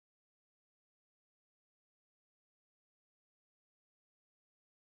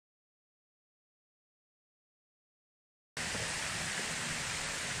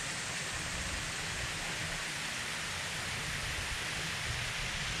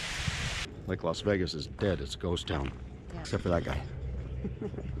Lake Las Vegas is dead. It's a ghost town. Yeah. Except for that guy.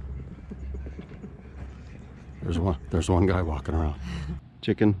 There's one guy walking around.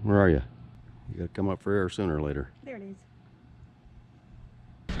 Chicken, where are you? You gotta come up for air sooner or later. There it is.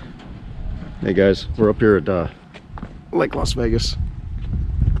 Hey guys, we're up here at Lake Las Vegas.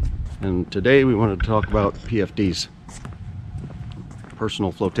 And today we wanted to talk about PFDs.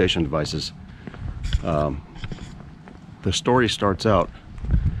 Personal flotation devices. The story starts out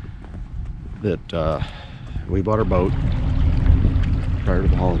that we bought our boat prior to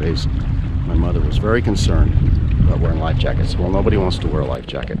the holidays. My mother was very concerned about wearing life jackets. Well, nobody wants to wear a life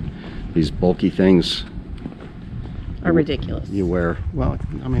jacket. These bulky things are ridiculous. You wear, well,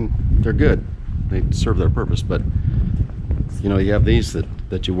 I mean, they're good. They serve their purpose, but you know, you have these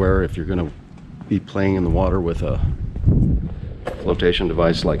that you wear if you're going to be playing in the water with a flotation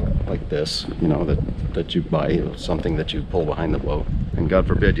device like this, you know, that you buy, something that you pull behind the boat. And God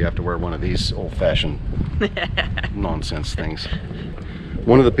forbid you have to wear one of these old-fashioned nonsense things.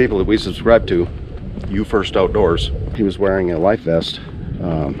 One of the people that we subscribe to, You First Outdoors, he was wearing a life vest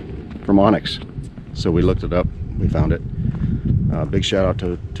from Onyx. So we looked it up, we found it. Big shout out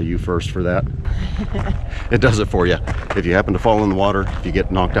to You First for that. It does it for you. If you happen to fall in the water, if you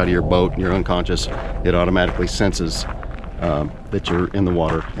get knocked out of your boat and you're unconscious, it automatically senses that you're in the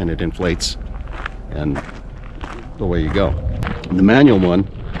water and it inflates, and away you go. The manual one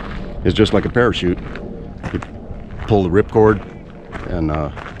is just like a parachute. You pull the ripcord and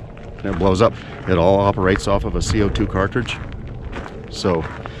it blows up. It all operates off of a CO2 cartridge. So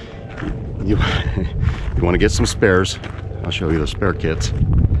you want to get some spares. I'll show you the spare kits.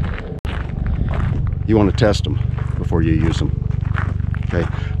 You want to test them before you use them. Okay,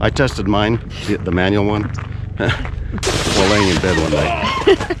 I tested mine, the manual one, while laying in bed one night.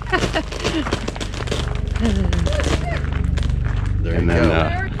 There and you then, go.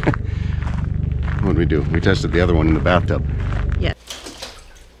 What did we do? We tested the other one in the bathtub. Yeah.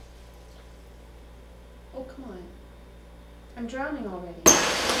 Oh, come on. I'm drowning already.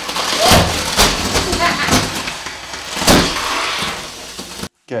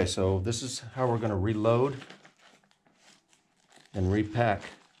 Okay, so this is how we're going to reload and repack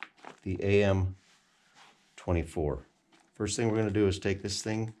the AM24. First thing we're going to do is take this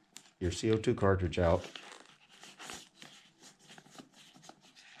thing, your CO2 cartridge out.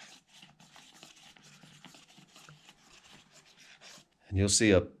 And you'll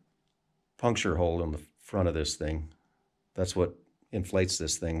see a puncture hole in the front of this thing. That's what inflates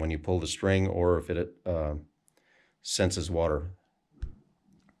this thing when you pull the string, or if it senses water.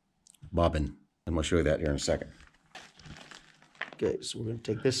 Bobbin. And we'll show you that here in a second. Okay, so we're going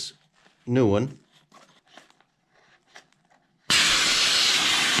to take this new one.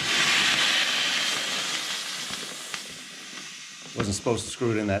 Wasn't supposed to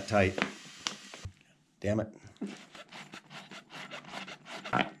screw it in that tight. Damn it.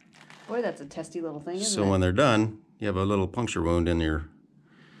 Boy, that's a testy little thing, isn't it? So when they're done, you have a little puncture wound in your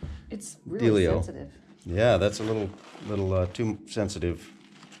It's really dealio. sensitive. Yeah, that's a little too sensitive.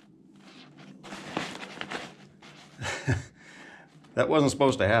 That wasn't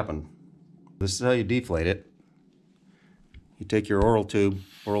supposed to happen. This is how you deflate it. You take your oral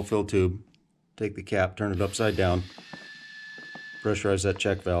fill tube, take the cap, turn it upside down, pressurize that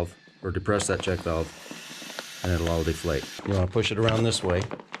check valve, or depress that check valve, and it'll all deflate. You want to push it around this way.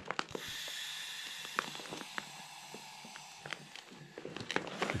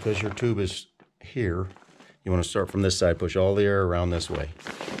 Because your tube is here, you want to start from this side, push all the air around this way.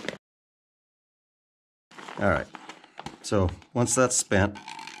 All right, so once that's spent,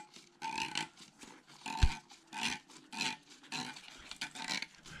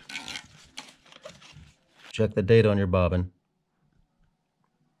 check the date on your bobbin.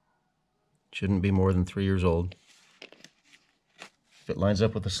 Shouldn't be more than 3 years old. If it lines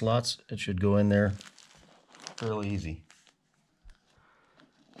up with the slots, it should go in there fairly easy.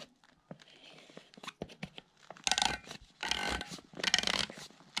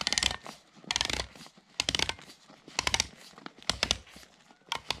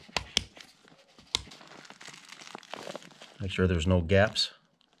 Make sure there's no gaps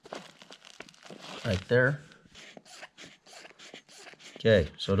right there. Okay,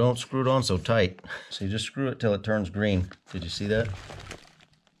 so don't screw it on so tight. So you just screw it till it turns green. Did you see that?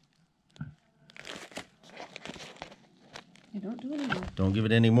 You don't do it anymore. Don't give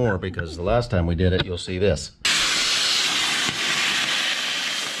it any more, because the last time we did it, you'll see this.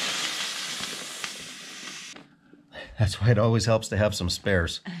 That's why it always helps to have some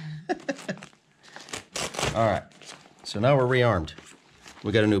spares. All right, so now we're rearmed.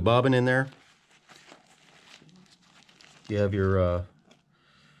 We got a new bobbin in there. You have your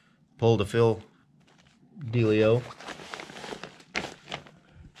pull to fill dealio.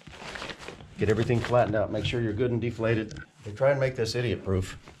 Get everything flattened out. Make sure you're good and deflated. They try and make this idiot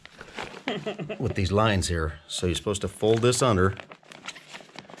proof with these lines here. So you're supposed to fold this under,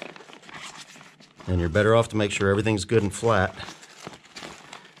 and you're better off to make sure everything's good and flat.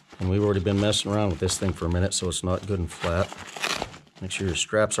 And we've already been messing around with this thing for a minute, so it's not good and flat. Make sure your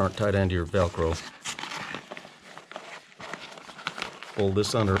straps aren't tied into your Velcro. Fold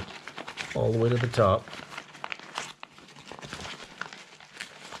this under all the way to the top.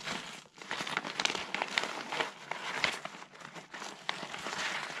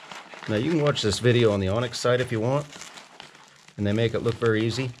 Now you can watch this video on the Onyx site if you want, and they make it look very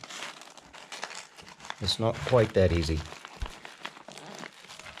easy. It's not quite that easy.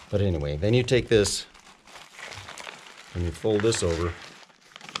 But anyway, then you take this and you fold this over,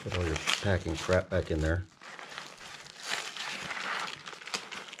 put all your packing crap back in there,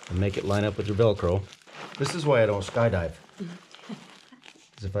 and make it line up with your Velcro. This is why I don't skydive.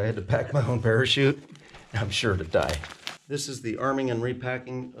 Because if I had to pack my own parachute, I'm sure to die. This is the arming and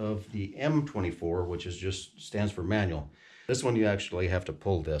repacking of the M24, which is just stands for manual. This one you actually have to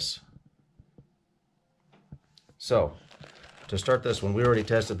pull this. So, to start this one, we already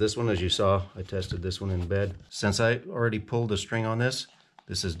tested this one, as you saw. I tested this one in bed. Since I already pulled the string on this,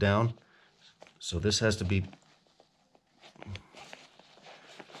 this is down. So this has to be,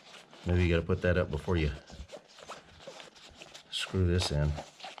 maybe you gotta put that up before you screw this in.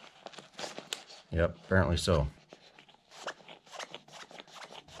 Yep, apparently so.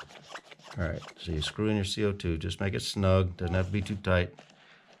 Alright, so you screw in your CO2, just make it snug, doesn't have to be too tight.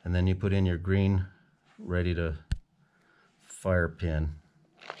 And then you put in your green, ready to fire pin.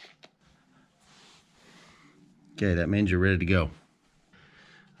 Okay, that means you're ready to go.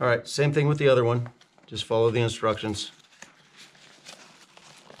 Alright, same thing with the other one. Just follow the instructions.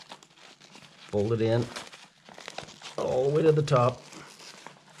 Fold it in all the way to the top.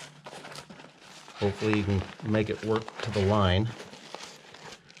 Hopefully you can make it work to the line,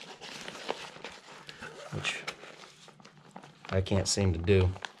 which I can't seem to do.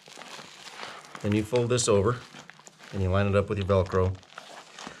 Then you fold this over and you line it up with your Velcro.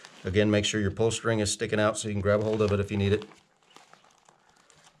 Again, make sure your pull string is sticking out so you can grab a hold of it if you need it.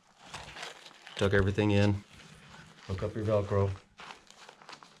 Tuck everything in, hook up your Velcro.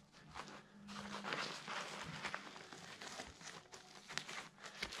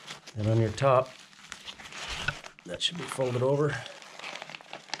 And on your top, that should be folded over.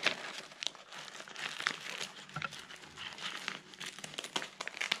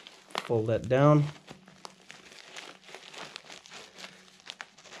 Fold that down.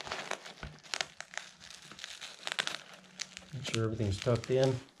 Make sure everything's tucked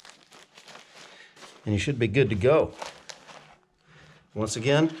in. And you should be good to go. Once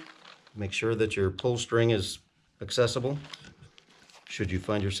again, make sure that your pull string is accessible. Should you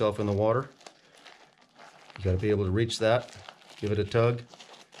find yourself in the water, you got to be able to reach that, give it a tug,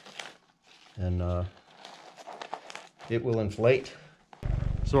 and it will inflate.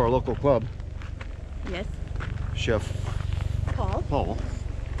 So our local club, Yes. Chef Paul.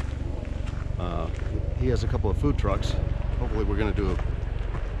 he has a couple of food trucks. Hopefully we're going to do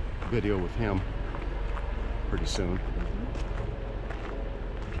a video with him pretty soon.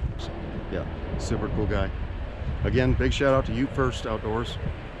 So, yeah, super cool guy. Again, big shout out to You First Outdoors.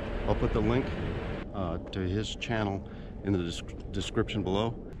 I'll put the link to his channel in the description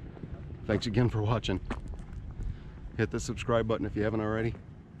below. Thanks again for watching. Hit the subscribe button if you haven't already.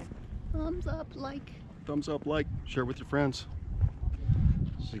 Thumbs up, like. Thumbs up, like, share with your friends.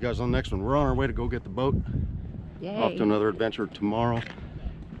 See you guys on the next one. We're on our way to go get the boat. Yay. Off to another adventure tomorrow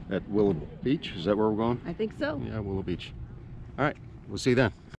at Willow Beach. Is that where we're going? I think so. Yeah, Willow Beach. All right, we'll see you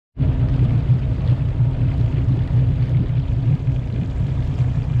then.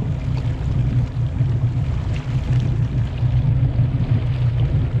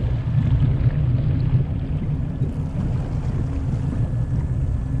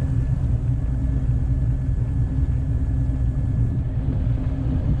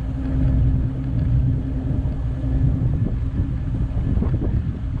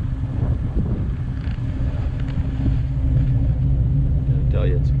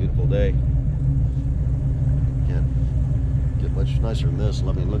 It's a beautiful day. Can't get much nicer than this.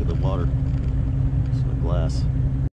 I mean, look at the water. It's like glass.